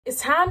It's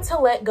time to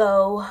let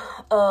go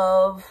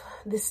of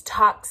this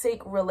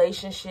toxic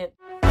relationship.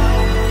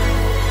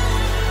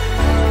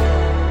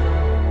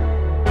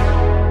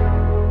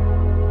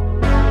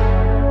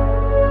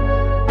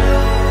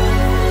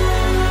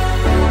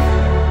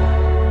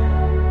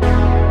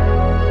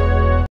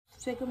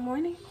 Say good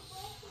morning.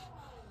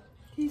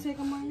 Can you say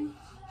good morning?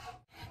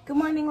 Good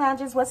morning,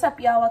 loungers. What's up,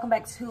 y'all? Welcome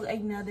back to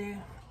another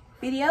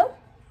video.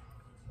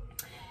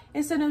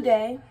 It's a new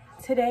day.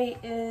 Today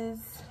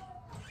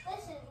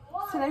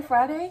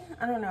Friday?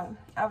 I don't know.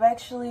 I've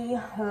actually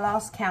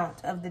lost count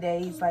of the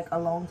days like a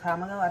long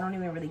time ago. I don't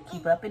even really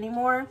keep up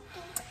anymore.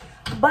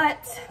 But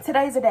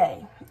today's a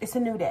day. It's a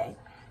new day.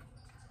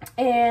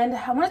 And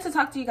I wanted to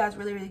talk to you guys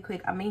really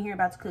quick. I'm in here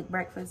about to cook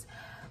breakfast.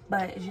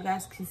 But as you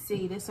guys can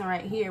see, this one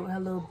right here with her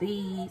little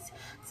beads.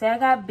 Say I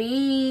got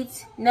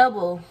beads.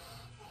 Noble.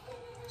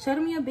 Show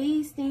them your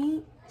beads,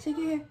 Steve. Shake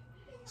your hair.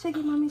 Shake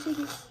it, mommy. Shake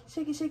it.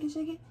 Shake it, shake it,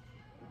 shake it.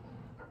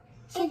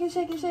 Shake it,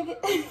 shake it, shake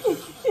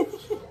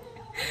it.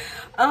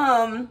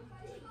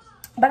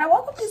 But I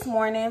woke up this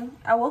morning.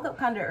 I woke up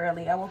kind of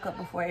early. I woke up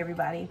before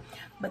everybody,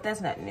 but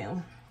that's not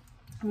new.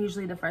 I'm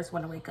usually the first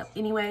one to wake up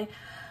anyway.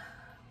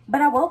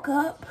 But I woke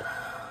up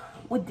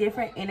with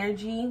different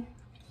energy.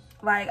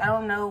 Like, I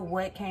don't know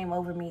what came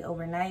over me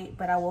overnight,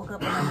 but I woke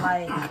up and I'm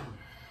like,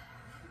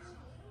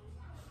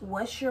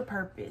 what's your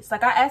purpose?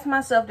 Like, I ask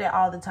myself that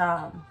all the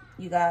time,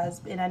 you guys,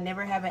 and I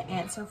never have an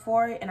answer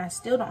for it, and I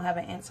still don't have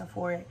an answer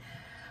for it.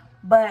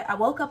 But I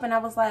woke up and I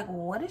was like,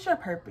 what is your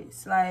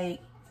purpose?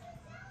 Like,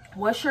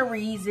 what's your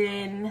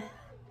reason?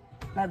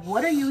 Like,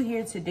 what are you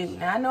here to do?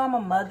 Now, I know I'm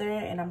a mother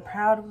and I'm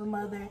proud of a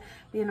mother,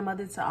 being a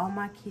mother to all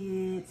my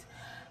kids.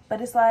 But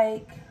it's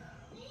like,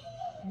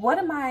 what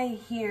am I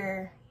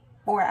here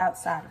for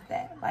outside of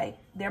that? Like,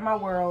 they're my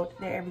world,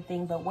 they're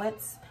everything. But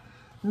what's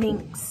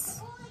Mink's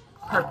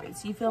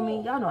purpose? You feel me?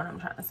 Y'all know what I'm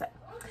trying to say.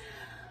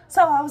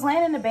 So I was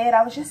laying in the bed.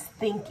 I was just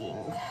thinking,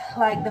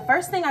 like, the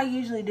first thing I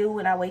usually do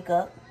when I wake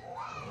up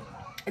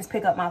is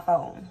pick up my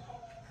phone.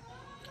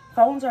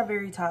 Phones are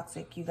very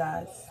toxic, you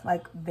guys.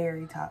 Like,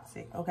 very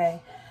toxic, okay?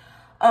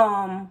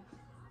 I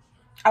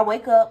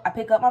wake up, I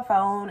pick up my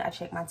phone, I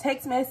check my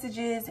text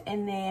messages,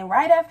 and then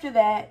right after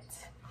that,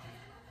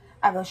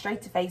 I go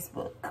straight to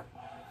Facebook,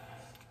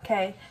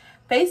 okay?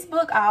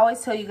 Facebook, I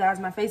always tell you guys,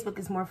 my Facebook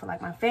is more for,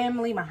 like, my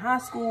family, my high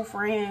school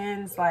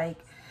friends. Like,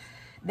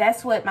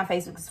 that's what my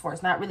Facebook is for.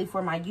 It's not really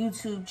for my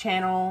YouTube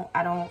channel.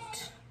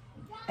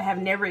 I have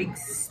never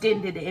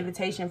extended the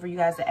invitation for you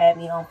guys to add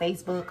me on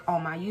Facebook,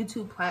 on my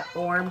YouTube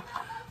platform.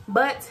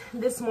 But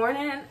this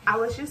morning, I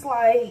was just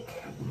like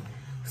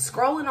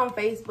scrolling on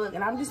Facebook,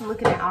 and I'm just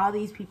looking at all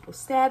these people's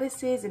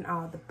statuses and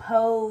all the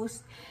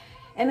posts.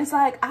 And it's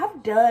like,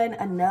 I've done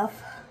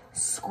enough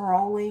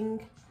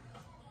scrolling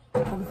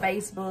from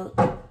Facebook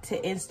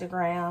to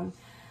Instagram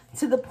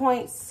to the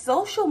point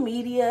social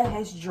media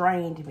has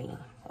drained me,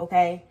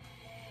 okay?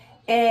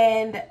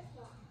 And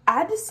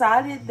I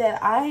decided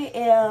that I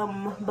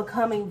am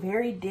becoming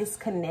very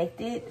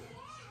disconnected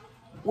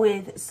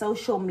with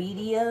social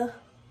media.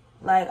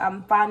 Like,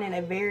 I'm finding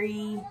it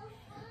very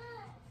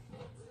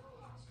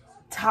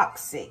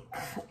toxic.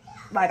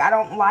 Like, I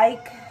don't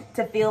like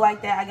to feel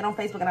like that. I get on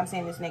Facebook and I'm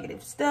saying this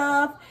negative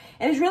stuff.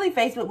 And it's really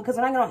Facebook, because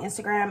when I get on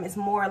Instagram, it's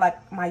more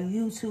like my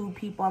YouTube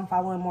people. I'm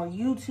following more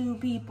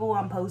YouTube people.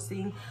 I'm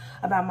posting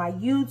about my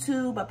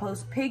YouTube. I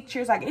post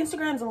pictures. Like,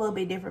 Instagram's a little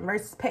bit different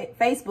versus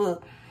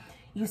Facebook.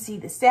 You see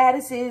the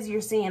statuses,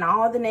 you're seeing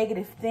all the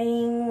negative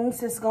things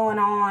that's going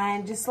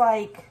on, just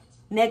like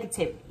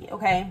negativity,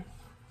 okay?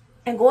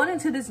 And going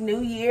into this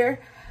new year,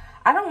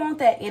 I don't want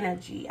that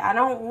energy. I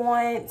don't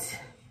want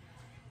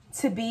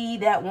to be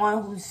that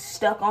one who's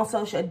stuck on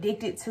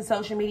addicted to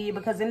social media,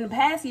 because in the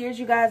past years,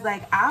 you guys,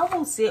 like, I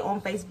will sit on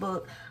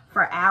Facebook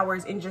for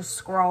hours and just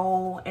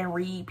scroll and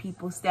read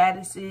people's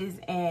statuses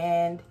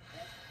and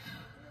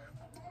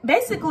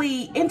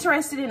basically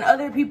interested in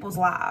other people's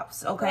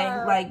lives,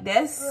 okay? Like,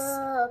 that's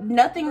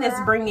nothing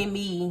that's bringing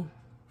me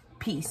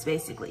peace,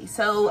 basically.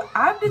 So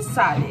I've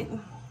decided,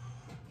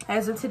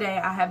 as of today,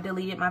 I have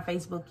deleted my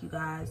Facebook, you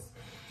guys.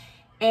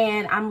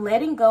 And I'm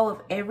letting go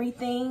of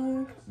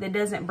everything that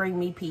doesn't bring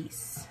me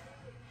peace.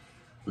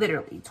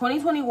 Literally,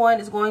 2021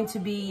 is going to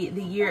be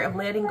the year of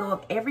letting go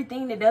of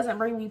everything that doesn't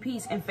bring me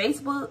peace. And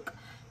Facebook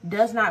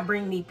does not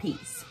bring me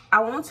peace. I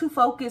want to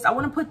focus. I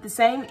want to put the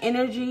same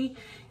energy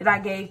that I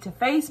gave to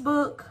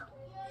Facebook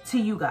to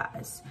you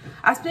guys.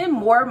 I spend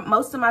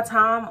most of my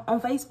time on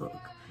Facebook,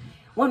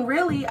 when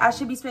really I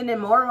should be spending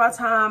more of my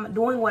time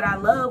doing what I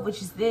love,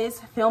 which is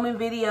this, filming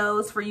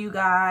videos for you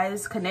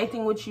guys,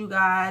 connecting with you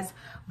guys,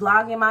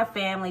 vlogging my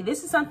family.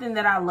 This is something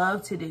that I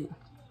love to do.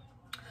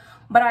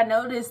 But I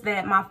noticed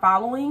that my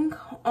following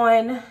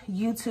on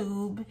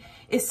YouTube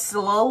is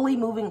slowly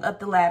moving up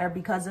the ladder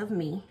because of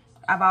me.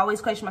 I've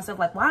always questioned myself,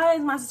 like, why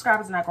is my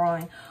subscribers not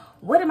growing?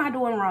 What am I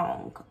doing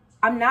wrong?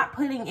 I'm not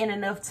putting in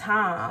enough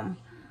time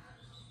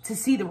to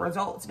see the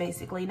results,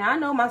 basically. Now, I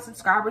know my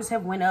subscribers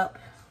have went up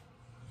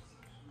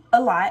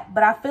a lot,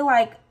 but I feel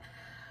like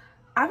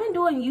I've been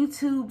doing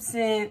YouTube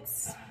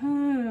since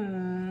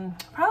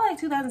probably like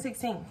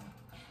 2016.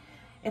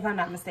 if I'm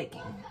not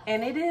mistaken.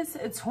 And it is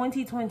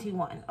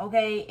 2021,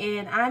 okay?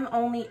 And I'm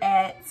only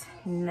at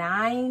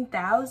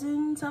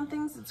 9,000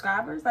 something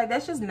subscribers. Like,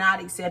 that's just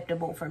not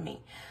acceptable for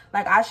me.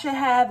 Like, I should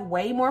have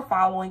way more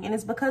following, and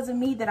it's because of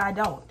me that I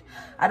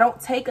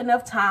don't take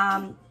enough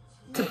time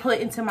to put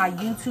into my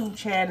YouTube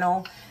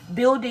channel,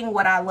 building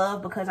what I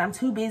love, because I'm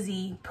too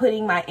busy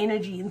putting my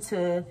energy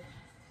into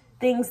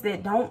things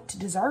that don't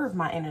deserve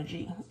my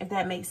energy, if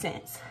that makes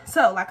sense.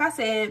 So, like I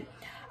said,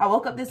 I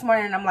woke up this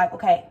morning and I'm like,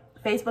 okay,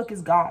 Facebook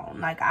is gone.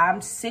 Like,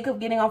 I'm sick of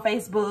getting on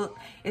Facebook.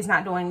 It's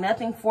not doing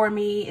nothing for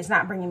me. It's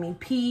not bringing me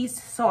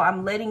peace. So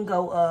I'm letting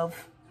go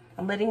of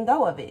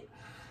it.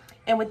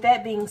 And with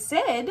that being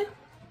said,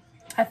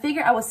 I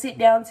figured I would sit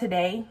down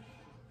today,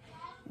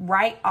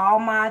 write all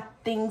my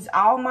things,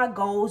 all my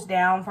goals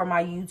down for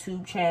my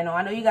YouTube channel.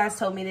 I know you guys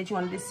told me that you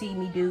wanted to see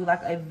me do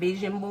like a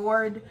vision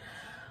board,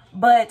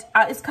 but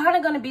it's kind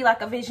of going to be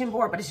like a vision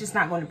board, but it's just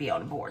not going to be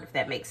on the board, if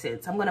that makes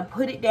sense. I'm going to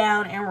put it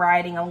down in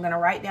writing. I'm going to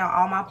write down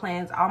all my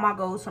plans, all my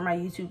goals for my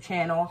YouTube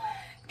channel,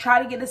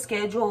 try to get a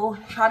schedule,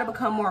 try to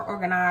become more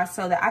organized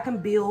so that I can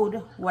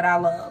build what I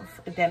love,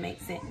 if that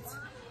makes sense.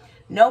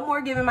 No more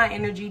giving my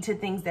energy to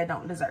things that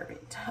don't deserve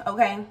it,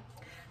 okay?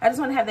 I just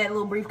want to have that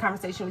little brief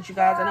conversation with you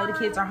guys. I know the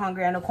kids are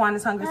hungry. I know Quan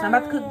is hungry, so I'm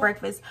about to cook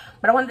breakfast.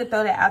 But I wanted to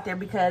throw that out there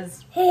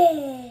because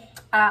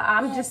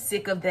I'm just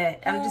sick of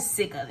that. I'm just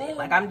sick of it.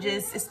 Like,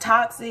 it's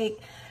toxic.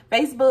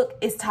 Facebook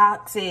is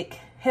toxic.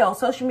 Hell,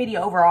 social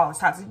media overall is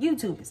toxic.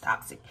 YouTube is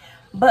toxic.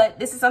 But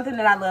this is something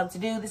that I love to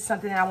do. This is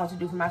something that I want to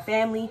do for my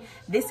family.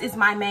 This is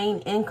my main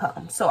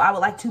income. So I would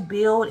like to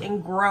build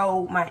and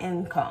grow my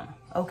income,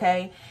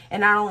 okay?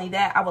 And not only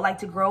that, I would like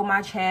to grow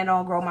my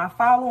channel, grow my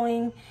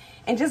following,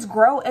 and just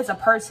grow as a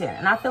person.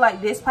 And I feel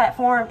like this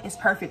platform is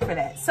perfect for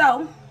that.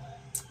 So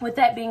with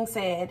that being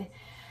said,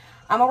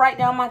 I'm gonna write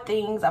down my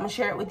things. I'm gonna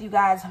share it with you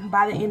guys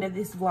by the end of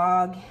this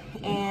vlog,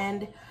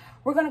 and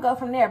we're gonna go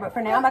from there. But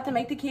for now, I'm about to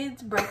make the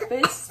kids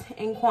breakfast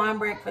and Quan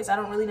breakfast. I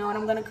don't really know what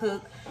I'm gonna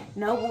cook.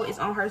 Noble is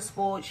on her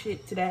spoiled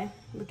shit today.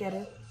 Look at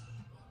her.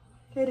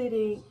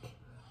 Hey,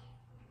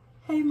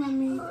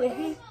 mommy. Say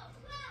hey.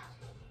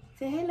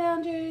 Say hey,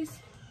 loungers.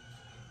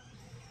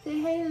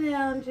 Say hey,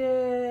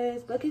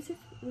 loungers. Look at it.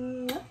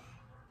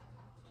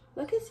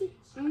 Look at it.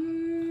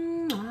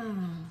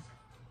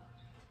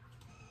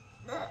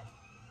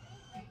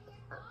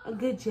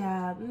 Good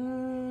job.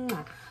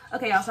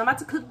 Okay, y'all, so I'm about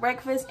to cook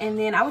breakfast, and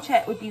then I will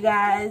chat with you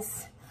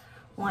guys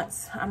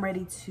once I'm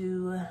ready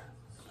to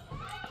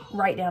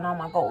write down all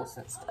my goals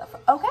and stuff.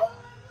 Okay,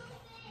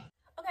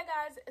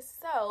 guys,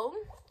 so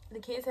the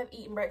kids have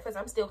eaten breakfast.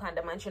 I'm still kind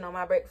of munching on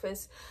my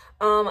breakfast,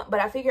 but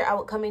I figured I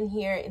would come in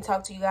here and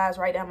talk to you guys,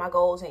 write down my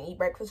goals, and eat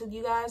breakfast with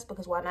you guys,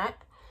 because why not?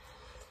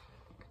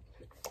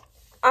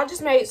 I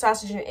just made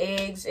sausage and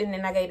eggs, and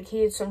then I gave the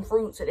kids some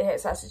fruit, so they had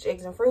sausage,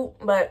 eggs, and fruit.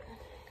 But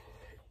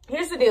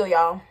here's the deal,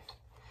 y'all.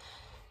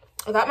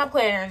 I got my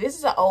planner. This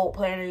is an old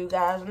planner, you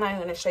guys. I'm not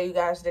even going to show you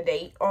guys the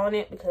date on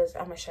it because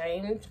I'm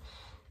ashamed.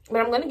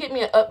 But I'm going to get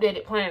me an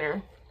updated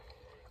planner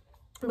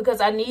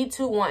because I need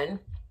to, one.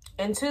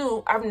 And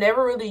two, I've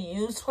never really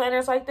used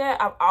planners like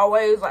that. I've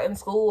always, like in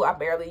school, I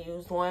barely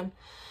used one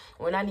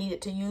when I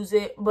needed to use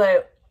it.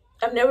 But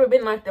I've never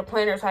been like the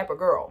planner type of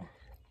girl.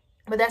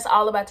 But that's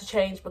all about to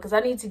change because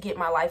I need to get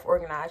my life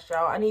organized,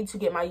 y'all. I need to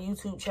get my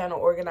YouTube channel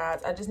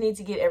organized. I just need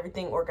to get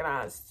everything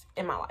organized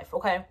in my life,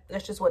 okay?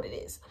 That's just what it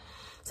is.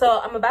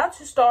 So I'm about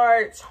to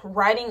start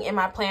writing in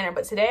my planner.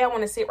 But today I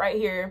want to sit right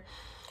here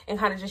and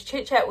kind of just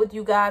chit chat with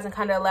you guys and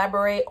kind of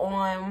elaborate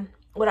on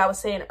what I was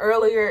saying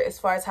earlier as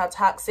far as how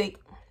toxic,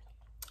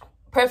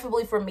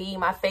 preferably for me,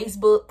 my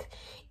Facebook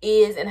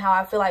is, and how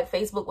I feel like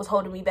Facebook was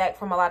holding me back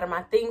from a lot of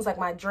my things, like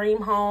my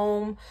dream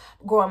home,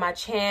 growing my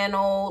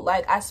channel.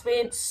 Like, I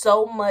spent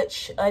so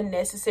much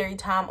unnecessary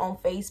time on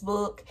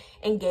Facebook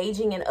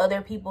engaging in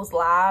other people's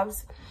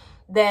lives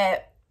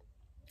that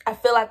I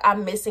feel like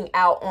I'm missing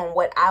out on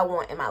what I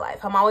want in my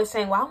life. I'm always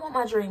saying, well, I want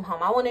my dream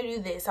home. I want to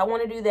do this. I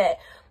want to do that.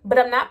 But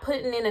I'm not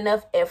putting in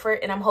enough effort,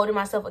 and I'm holding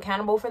myself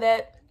accountable for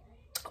that,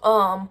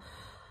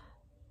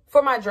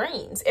 for my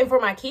dreams and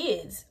for my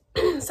kids.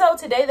 So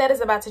today that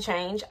is about to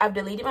change. I've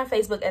deleted my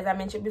Facebook, as I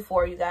mentioned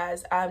before, you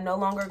guys. I'm no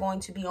longer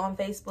going to be on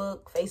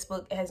Facebook.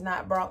 Facebook has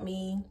not brought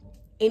me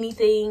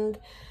anything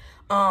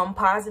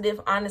positive,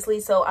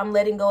 honestly. So I'm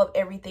letting go of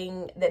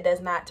everything that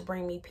does not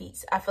bring me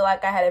peace. I feel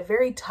like I had a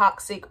very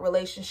toxic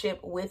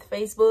relationship with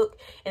Facebook,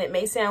 and it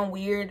may sound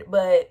weird,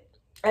 but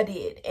I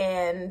did,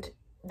 and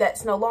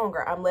that's no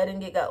longer. I'm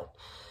letting it go.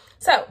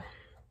 So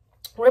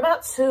we're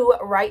about to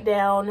write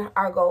down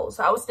our goals.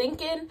 So I was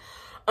thinking,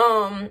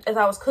 as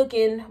I was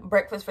cooking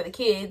breakfast for the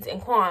kids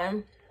and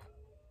Quan,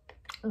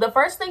 the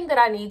first thing that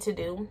I need to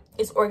do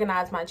is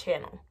organize my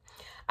channel.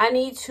 I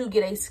need to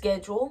get a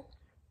schedule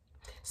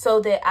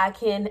so that I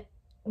can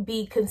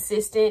be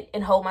consistent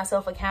and hold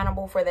myself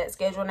accountable for that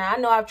schedule. Now, I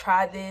know I've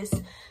tried this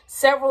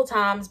several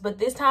times, but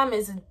this time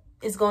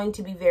is going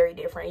to be very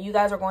different. You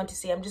guys are going to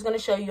see. I'm just going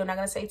to show you. I'm not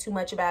going to say too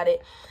much about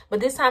it, but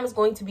this time is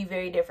going to be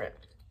very different.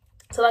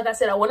 So like I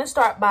said, I want to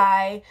start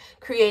by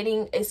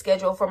creating a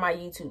schedule for my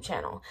YouTube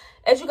channel.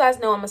 As you guys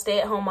know, I'm a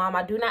stay-at-home mom.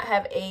 I do not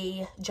have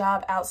a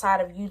job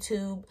outside of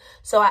YouTube.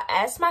 So I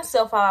asked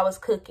myself while I was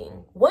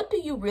cooking, what do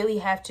you really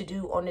have to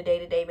do on a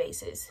day-to-day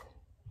basis?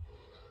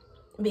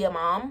 Be a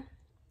mom,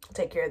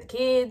 take care of the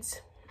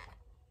kids,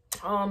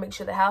 make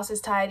sure the house is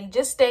tidy,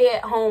 just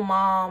stay-at-home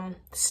mom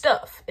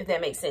stuff, if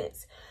that makes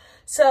sense.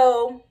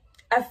 So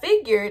I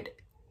figured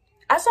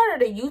I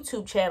started a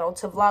YouTube channel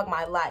to vlog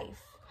my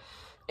life.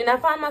 And I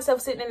find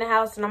myself sitting in the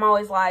house and I'm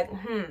always like,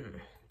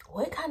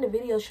 what kind of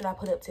video should I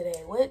put up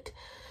today? What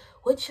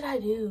should I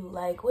do?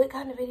 Like, what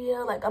kind of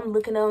video? Like, I'm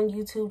looking on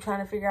YouTube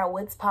trying to figure out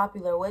what's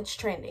popular, what's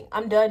trending.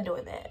 I'm done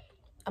doing that.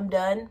 I'm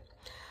done.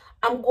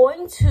 I'm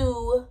going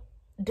to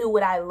do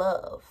what I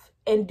love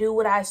and do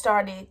what I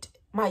started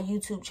my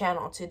YouTube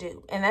channel to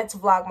do. And that's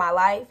vlog my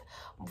life,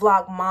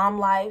 vlog mom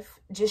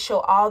life, just show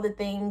all the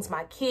things,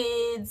 my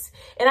kids.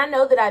 And I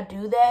know that I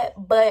do that,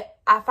 but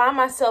I find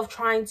myself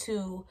trying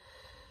to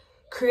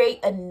create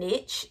a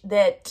niche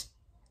that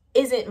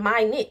isn't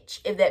my niche,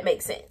 if that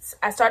makes sense.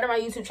 I started my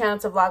YouTube channel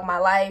to vlog my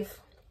life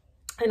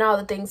and all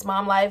the things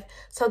mom life.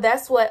 So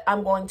that's what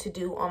I'm going to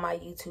do on my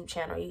YouTube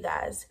channel, you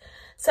guys.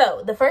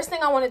 So the first thing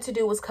I wanted to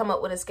do was come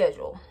up with a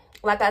schedule.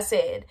 Like I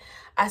said,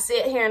 I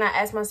sit here and I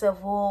ask myself,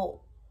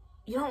 well,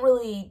 you don't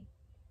really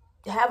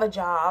have a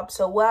job,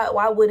 so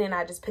why wouldn't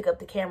I just pick up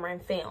the camera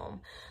and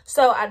film?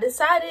 So I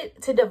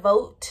decided to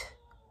devote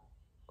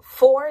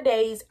 4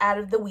 days out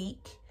of the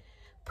week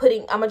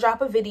I'm gonna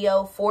drop a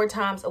video 4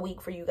 times a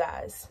week for you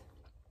guys.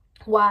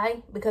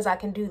 Why? Because I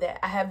can do that.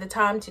 I have the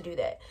time to do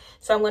that.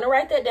 So I'm gonna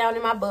write that down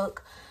in my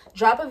book.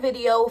 Drop a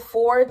video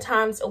 4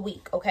 times a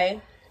week,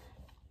 okay?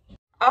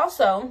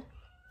 Also,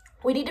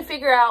 we need to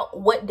figure out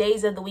what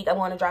days of the week I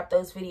want to drop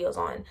those videos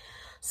on.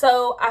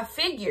 So I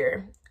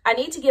figure I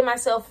need to give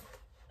myself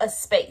a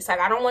space. Like,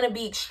 I don't want to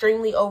be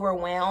extremely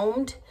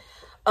overwhelmed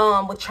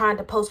with trying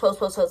to post.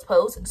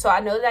 So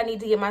I know that I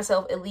need to give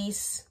myself at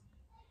least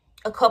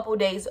a couple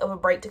days of a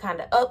break to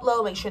kind of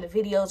upload, make sure the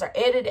videos are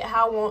edited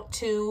how I want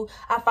to.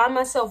 I find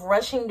myself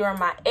rushing during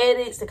my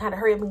edits to kind of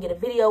hurry up and get a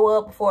video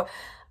up before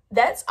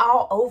that's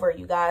all over,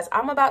 you guys.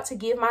 I'm about to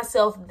give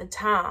myself the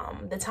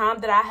time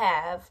that I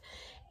have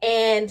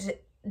and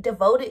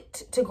devote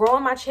it to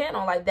growing my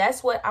channel. Like,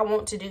 that's what I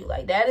want to do.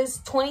 Like, that is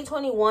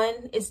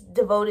 2021 is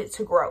devoted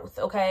to growth,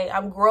 okay?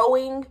 I'm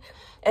growing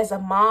as a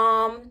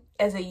mom,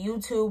 as a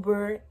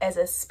YouTuber, as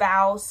a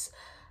spouse,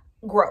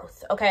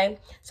 growth, okay?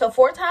 So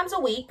 4 times a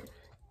week,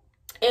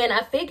 and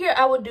I figure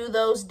I would do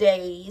those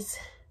days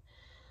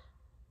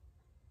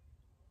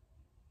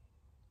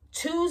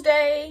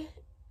Tuesday,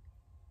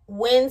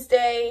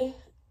 Wednesday,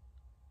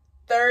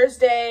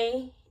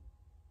 Thursday,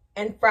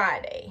 and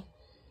Friday.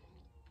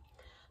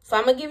 So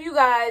I'm gonna give you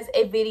guys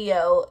a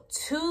video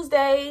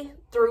Tuesday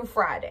through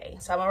Friday.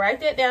 So I'm gonna write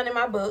that down in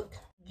my book.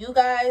 You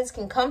guys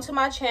can come to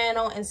my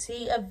channel and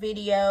see a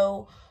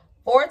video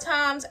 4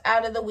 times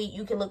out of the week.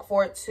 You can look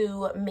forward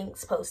to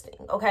Minx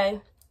posting,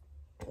 okay?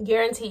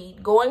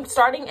 Guaranteed.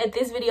 Starting at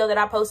this video that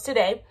I post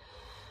today.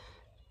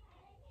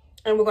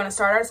 And we're going to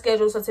start our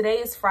schedule. So today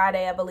is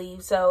Friday, I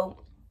believe. So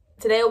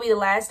today will be the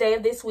last day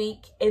of this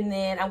week. And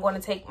then I'm going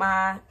to take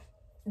my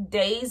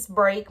days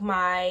break,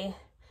 my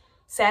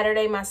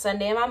Saturday, my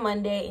Sunday, and my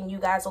Monday. And you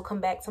guys will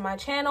come back to my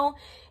channel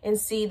and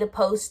see the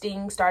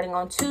posting starting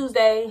on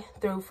Tuesday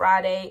through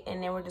Friday.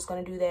 And then we're just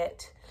going to do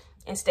that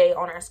and stay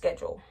on our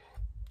schedule.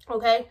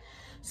 Okay,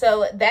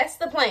 so that's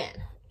the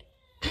plan.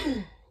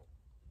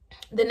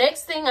 The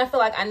next thing I feel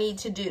like I need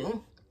to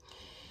do,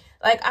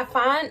 like, I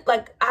find,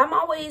 like, I'm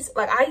always,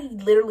 like, I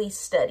literally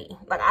study.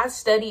 Like, I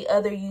study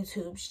other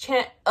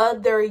YouTubers'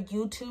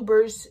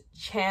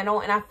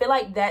 channel, and I feel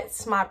like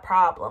that's my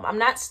problem. I'm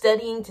not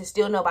studying to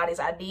steal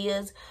nobody's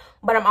ideas,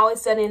 but I'm always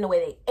studying the way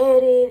they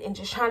edit and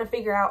just trying to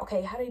figure out,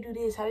 okay, how do you do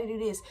this? How do you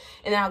do this?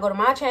 And then I'll go to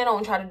my channel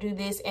and try to do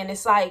this. And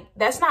it's like,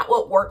 that's not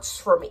what works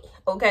for me,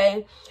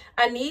 okay?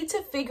 I need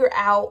to figure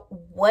out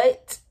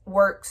what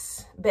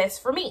works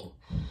best for me.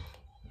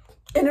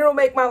 And it'll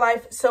make my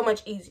life so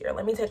much easier.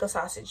 Let me take a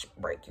sausage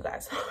break, you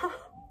guys.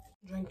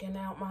 Drinking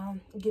out my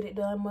get it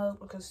done mug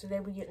because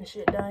today we're getting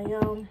shit done,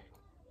 y'all.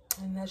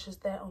 And that's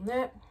just that on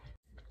that.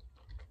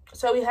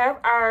 So we have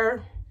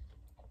our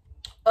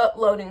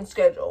uploading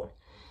schedule.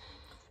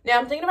 Now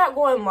I'm thinking about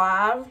going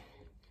live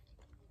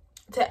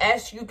to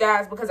ask you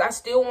guys because I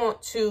still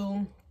want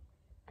to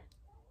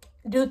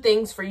do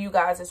things for you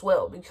guys as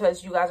well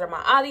because you guys are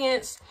my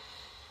audience.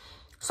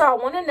 So I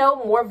want to know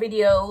more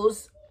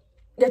videos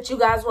that you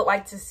guys would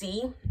like to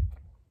see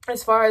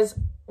as far as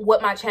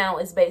what my channel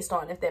is based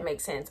on, if that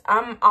makes sense.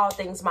 I'm all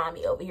things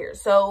mommy over here.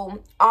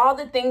 So all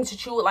the things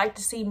that you would like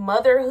to see,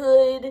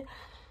 motherhood,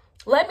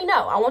 let me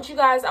know. I want you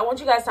guys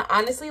to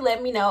honestly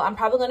let me know. I'm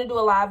probably going to do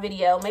a live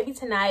video maybe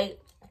tonight.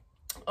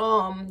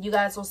 You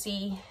guys will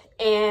see,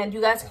 and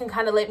you guys can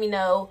kind of let me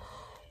know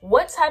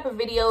what type of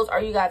videos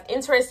are you guys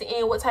interested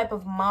in, what type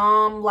of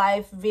mom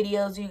life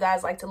videos do you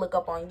guys like to look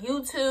up on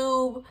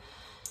YouTube,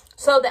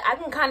 so that I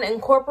can kind of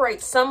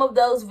incorporate some of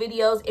those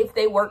videos if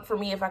they work for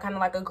me, if I kind of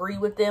like agree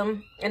with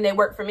them and they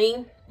work for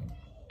me.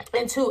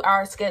 into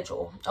our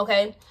schedule.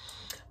 Okay.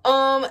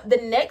 The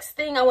next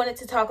thing I wanted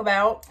to talk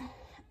about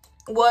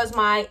was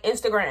my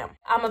Instagram.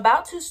 I'm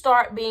about to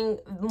start being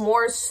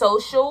more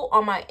social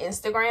on my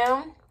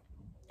Instagram.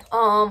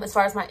 As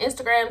far as my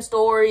Instagram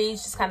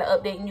stories, just kind of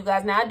updating you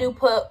guys. Now, I do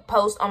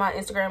post on my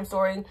Instagram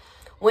story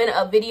when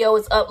a video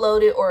is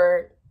uploaded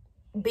or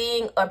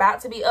being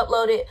about to be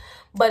uploaded.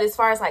 But as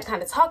far as like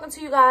kind of talking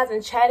to you guys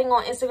and chatting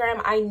on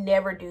Instagram, I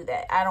never do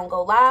that. I don't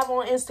go live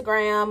on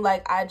Instagram.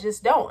 Like, I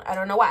just don't. I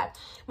don't know why.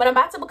 But I'm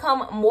about to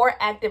become more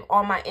active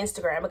on my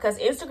Instagram because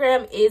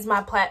Instagram is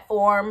my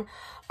platform.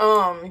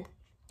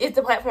 It's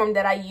the platform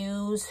that I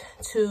use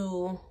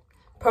to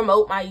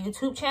promote my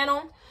YouTube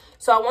channel.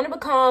 So I want to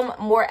become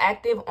more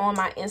active on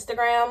my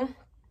Instagram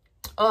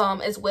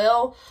as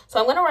well. So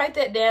I'm going to write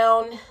that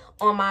down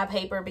on my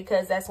paper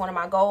because that's one of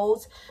my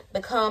goals.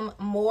 Become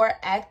more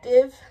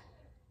active.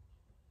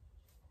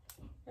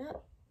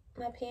 Oh,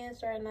 my pen's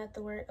starting not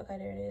to work. Okay,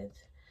 there it is.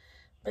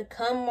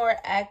 Become more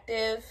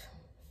active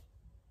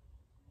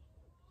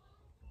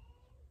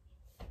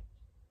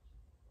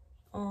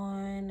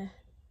on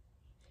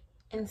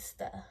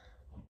Insta.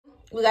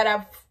 We got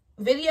our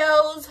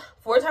videos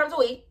 4 times a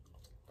week.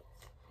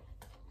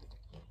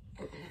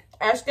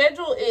 Our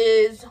schedule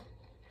is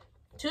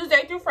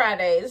Tuesday through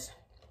Fridays.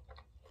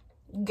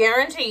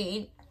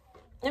 Guaranteed.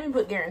 Let me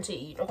put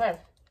guaranteed, okay?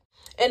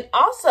 And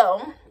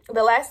also,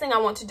 the last thing I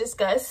want to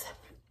discuss,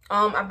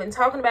 I've been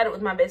talking about it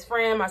with my best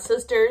friend, my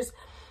sisters,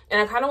 and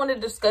I kind of want to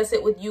discuss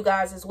it with you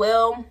guys as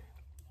well.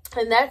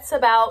 And that's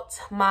about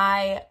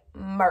my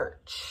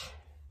merch,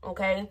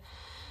 okay?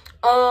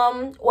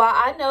 While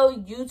I know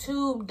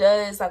YouTube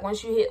does, like,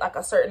 once you hit like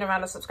a certain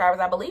amount of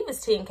subscribers, I believe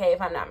it's 10K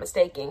if I'm not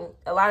mistaken.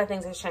 A lot of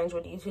things have changed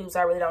with YouTube, so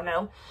I really don't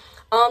know.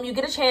 You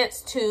get a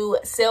chance to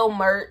sell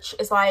merch.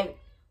 It's like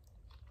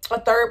a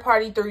third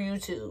party through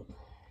YouTube,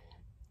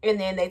 and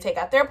then they take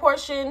out their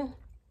portion,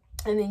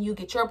 and then you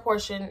get your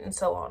portion, and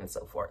so on and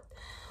so forth.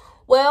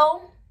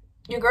 Well,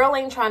 your girl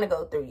ain't trying to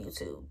go through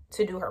YouTube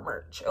to do her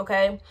merch,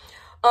 okay?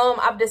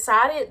 I've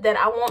decided that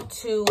I want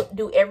to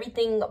do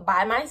everything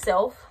by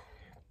myself.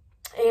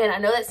 And I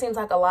know that seems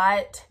like a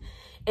lot,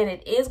 and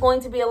it is going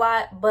to be a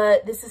lot,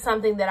 but this is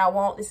something that I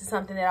want. This is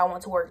something that I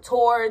want to work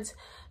towards.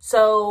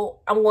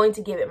 So I'm going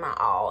to give it my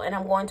all, and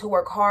I'm going to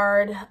work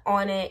hard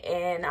on it,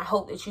 and I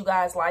hope that you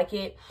guys like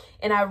it.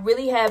 And I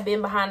really have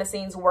been behind the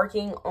scenes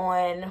working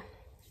on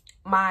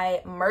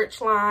my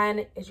merch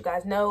line. As you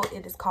guys know,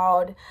 it is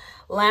called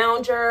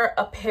Lounger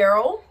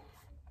Apparel,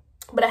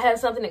 but I have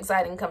something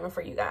exciting coming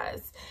for you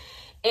guys.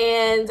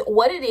 And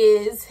what it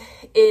is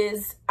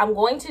I'm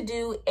going to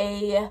do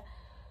a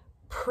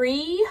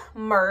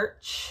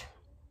pre-merch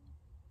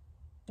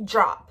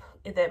drop,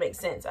 if that makes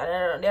sense. I don't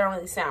know, they don't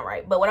really sound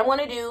right, but what I'm going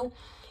to do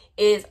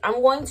is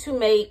I'm going to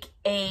create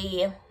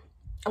a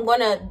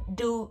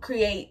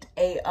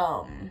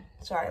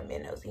sorry, I'm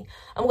being nosy.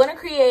 I'm going to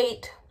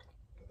create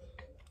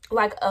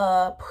like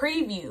a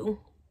preview.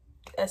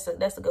 That's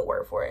a good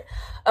word for it.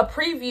 A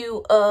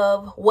preview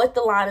of what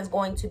the line is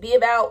going to be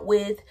about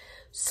with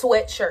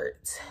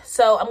sweatshirts.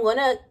 So I'm going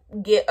to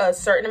get a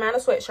certain amount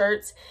of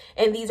sweatshirts,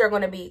 and these are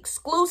going to be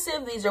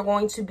exclusive. These are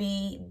going to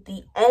be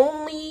the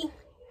only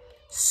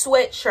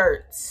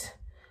sweatshirts.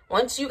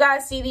 Once you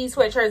guys see these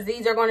sweatshirts,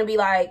 these are going to be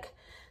like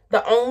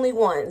the only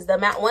ones. The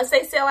amount, once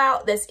they sell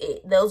out, that's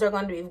it. Those are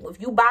going to be, if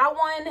you buy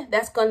one,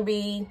 that's going to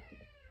be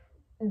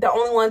the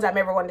only ones I'm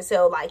ever going to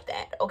sell like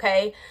that,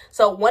 okay?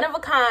 So one of a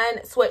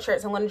kind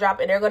sweatshirts I'm going to drop,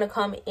 and they're going to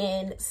come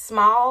in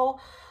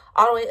small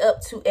all the way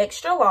up to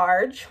extra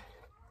large.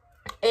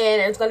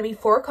 And it's going to be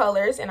 4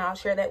 colors, and I'll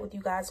share that with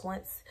you guys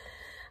once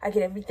I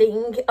get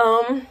everything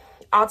all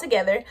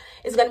together.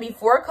 It's going to be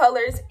 4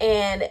 colors,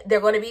 and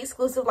they're going to be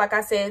exclusive, like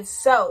I said.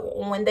 So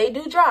when they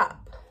do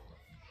drop,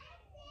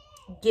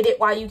 get it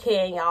while you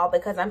can, y'all,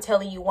 because I'm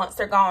telling you, once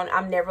they're gone,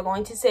 I'm never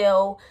going to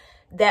sell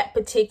that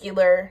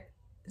particular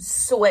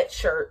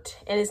sweatshirt.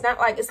 And it's not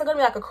like, it's not going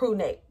to be like a crew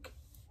neck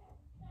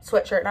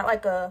sweatshirt, not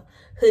like a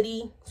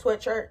hoodie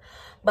sweatshirt,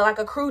 but like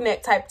a crew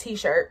neck type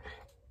t-shirt.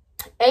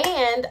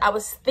 And I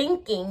was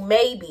thinking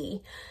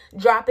maybe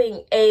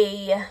dropping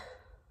a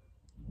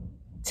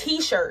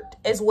t-shirt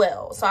as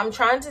well. So I'm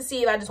trying to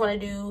see if I just want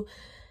to do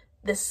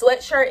the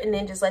sweatshirt and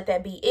then just let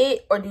that be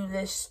it, or do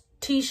this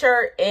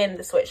t-shirt and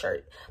the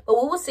sweatshirt.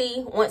 But we will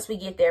see once we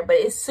get there. But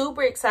it's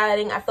super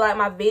exciting. I feel like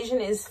my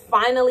vision is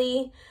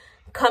finally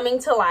coming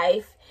to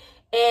life.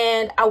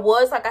 And I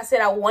was, like I said,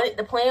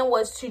 the plan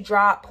was to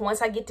drop,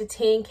 once I get to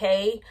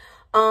 10K,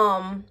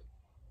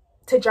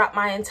 to drop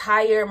my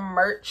entire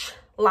merch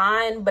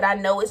line. But I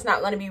know it's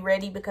not going to be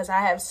ready because I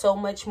have so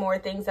much more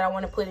things that I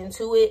want to put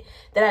into it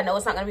that I know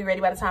it's not going to be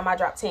ready by the time I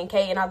drop 10K.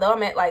 And although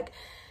I'm at like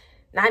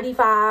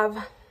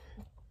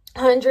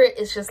 9,500,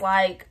 it's just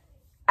like,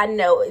 I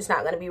know it's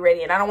not going to be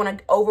ready, and I don't want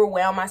to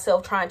overwhelm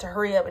myself trying to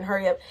hurry up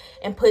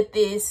and put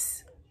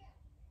this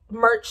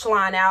merch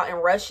line out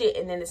and rush it,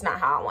 and then it's not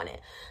how I want it.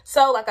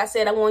 So like I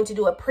said, I'm going to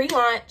do a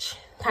pre-launch,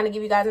 kind of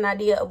give you guys an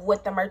idea of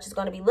what the merch is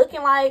going to be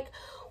looking like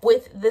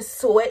with the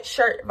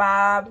sweatshirt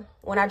vibe.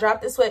 When I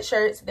drop the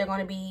sweatshirts, they're going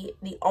to be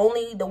the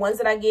ones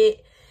that I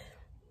get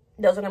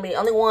Those are gonna be the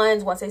only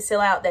ones. Once they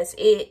sell out, that's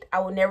it. I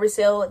will never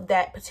sell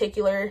that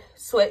particular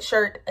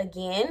sweatshirt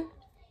again.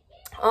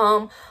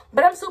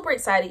 But I'm super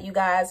excited, you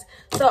guys.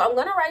 So I'm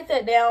gonna write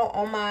that down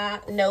on my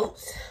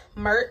notes,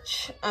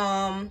 merch,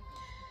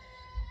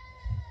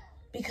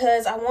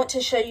 because I want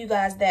to show you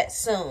guys that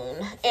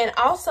soon. And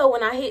also,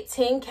 when I hit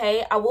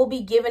 10K, I will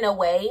be giving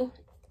away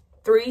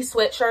 3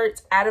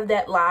 sweatshirts out of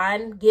that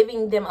line,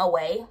 giving them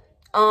away.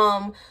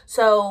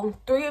 So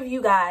 3 of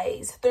you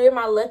guys, 3 of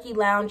my lucky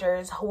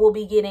loungers will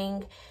be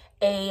getting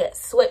a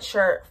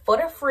sweatshirt for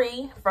the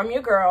free from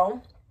your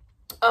girl,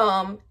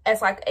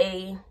 as like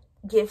a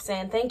gift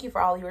saying thank you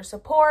for all your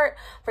support,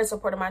 for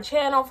supporting my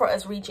channel, for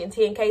us reaching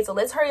 10K. So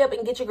let's hurry up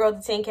and get your girl to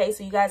 10K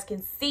so you guys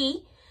can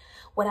see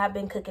what I've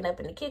been cooking up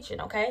in the kitchen,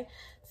 okay?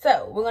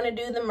 So we're gonna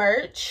do the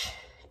merch,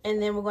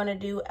 and then we're gonna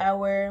do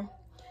our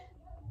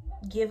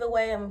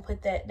giveaway. I'm gonna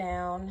put that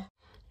down,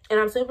 and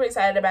I'm super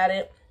excited about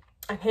it.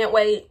 I can't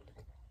wait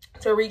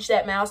to reach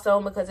that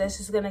milestone, because that's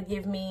just gonna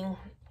give me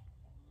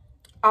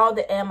all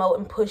the ammo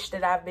and push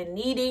that I've been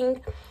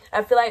needing.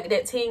 I feel like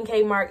that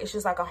 10K mark is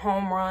just like a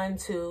home run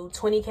to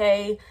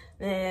 20K,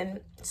 and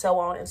so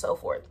on and so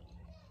forth.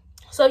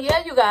 So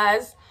yeah, you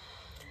guys,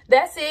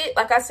 that's it.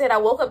 Like I said, I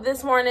woke up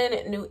this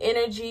morning, new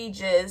energy,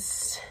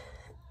 just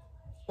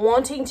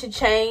wanting to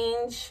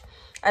change.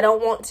 I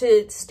don't want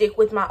to stick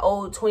with my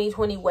old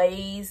 2020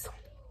 ways,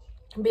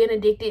 being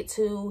addicted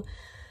to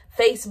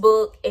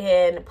Facebook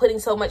and putting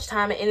so much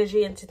time and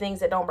energy into things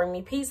that don't bring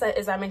me peace,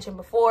 as I mentioned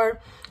before.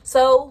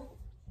 So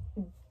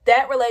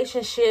that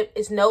relationship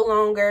is no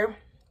longer.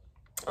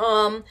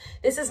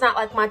 This is not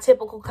like my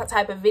typical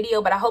type of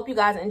video, but I hope you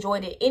guys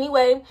enjoyed it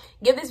anyway.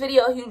 Give this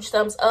video a huge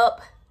thumbs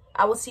up.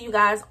 I will see you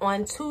guys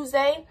on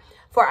Tuesday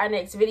for our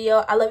next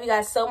video. I love you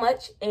guys so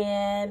much,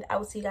 and I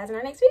will see you guys in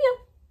our next video.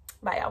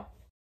 Bye, y'all.